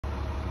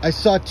I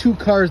saw two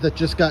cars that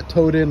just got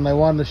towed in and I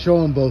wanted to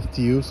show them both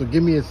to you, so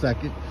give me a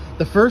second.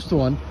 The first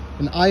one,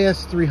 an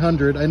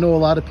IS300. I know a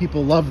lot of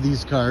people love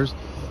these cars.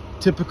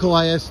 Typical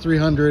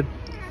IS300.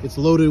 It's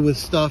loaded with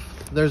stuff.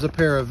 There's a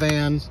pair of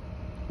Vans,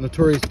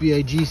 Notorious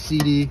B.I.G.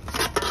 CD,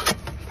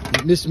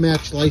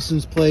 mismatched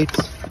license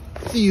plates,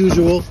 the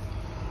usual.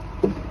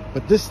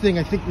 But this thing,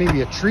 I think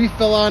maybe a tree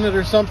fell on it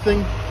or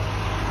something.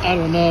 I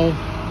don't know.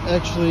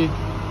 Actually,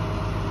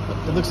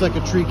 it looks like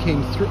a tree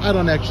came through. I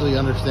don't actually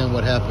understand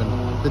what happened.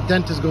 The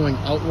dent is going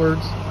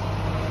outwards.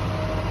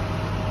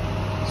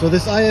 So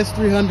this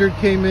IS300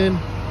 came in.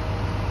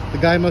 The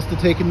guy must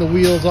have taken the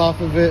wheels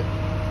off of it.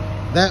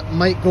 That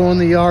might go in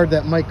the yard.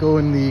 That might go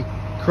in the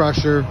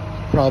crusher.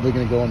 Probably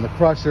going to go in the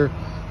crusher.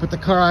 But the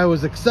car I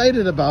was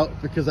excited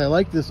about, because I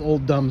like this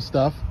old dumb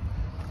stuff,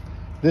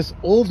 this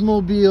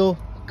Oldsmobile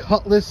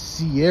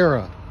Cutlass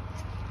Ciera.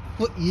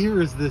 What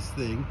year is this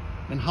thing?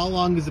 And how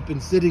long has it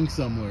been sitting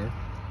somewhere?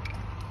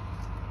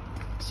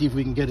 See if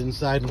we can get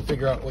inside and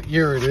figure out what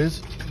year it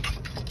is.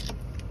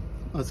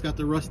 Oh, it's got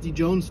the Rusty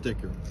Jones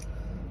sticker.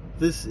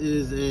 This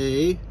is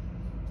a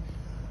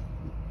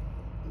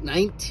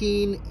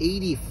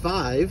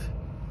 1985,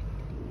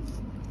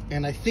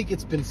 and I think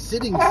it's been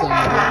sitting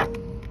somewhere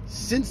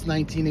since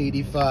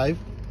 1985.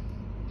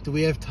 Do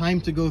we have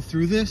time to go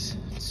through this?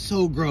 It's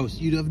so gross.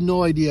 You'd have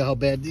no idea how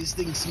bad these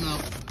things smell.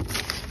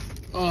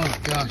 Oh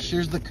gosh,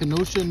 here's the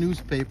Kenosha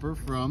newspaper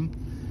from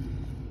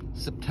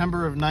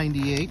September of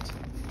 '98.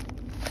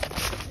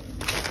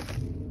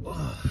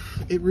 Oh,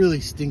 it really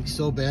stinks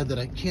so bad that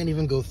I can't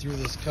even go through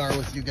this car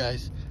with you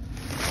guys.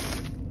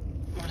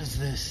 What is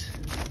this?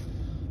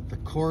 The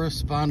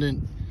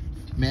Correspondent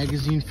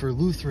magazine for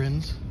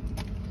Lutherans.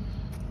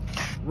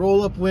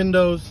 Roll-up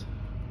windows.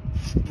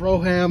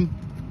 Broham.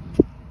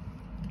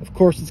 Of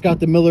course, it's got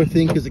the Miller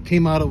thing because it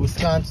came out of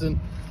Wisconsin.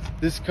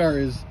 This car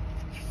is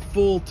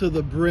full to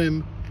the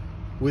brim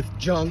with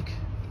junk.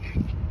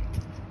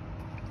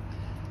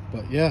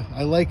 But yeah,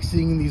 I like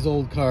seeing these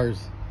old cars.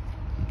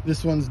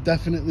 This one's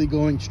definitely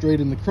going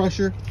straight in the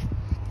crusher.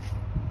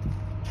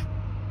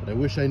 But I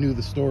wish I knew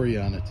the story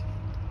on it.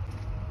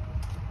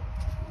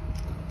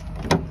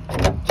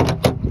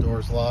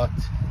 Doors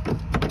locked.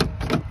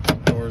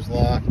 Doors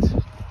locked.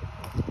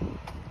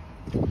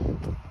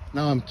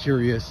 Now I'm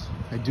curious.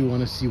 I do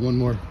want to see one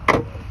more.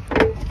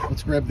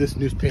 Let's grab this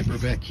newspaper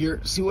back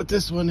here. See what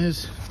this one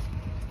is.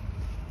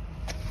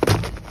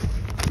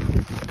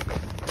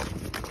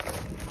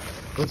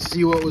 Let's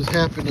see what was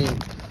happening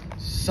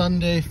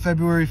Sunday,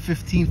 February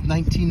 15th,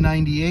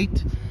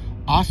 1998.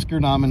 Oscar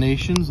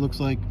nominations. Looks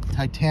like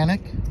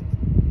Titanic.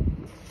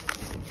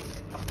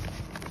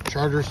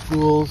 Charter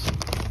schools.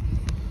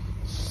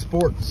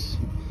 Sports.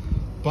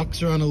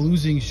 Bucks are on a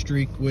losing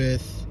streak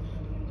with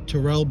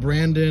Terrell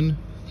Brandon,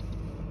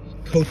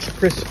 Coach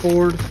Chris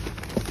Ford.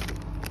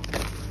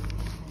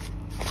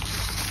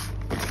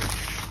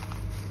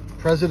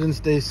 President's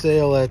Day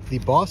sale at the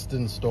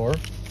Boston store.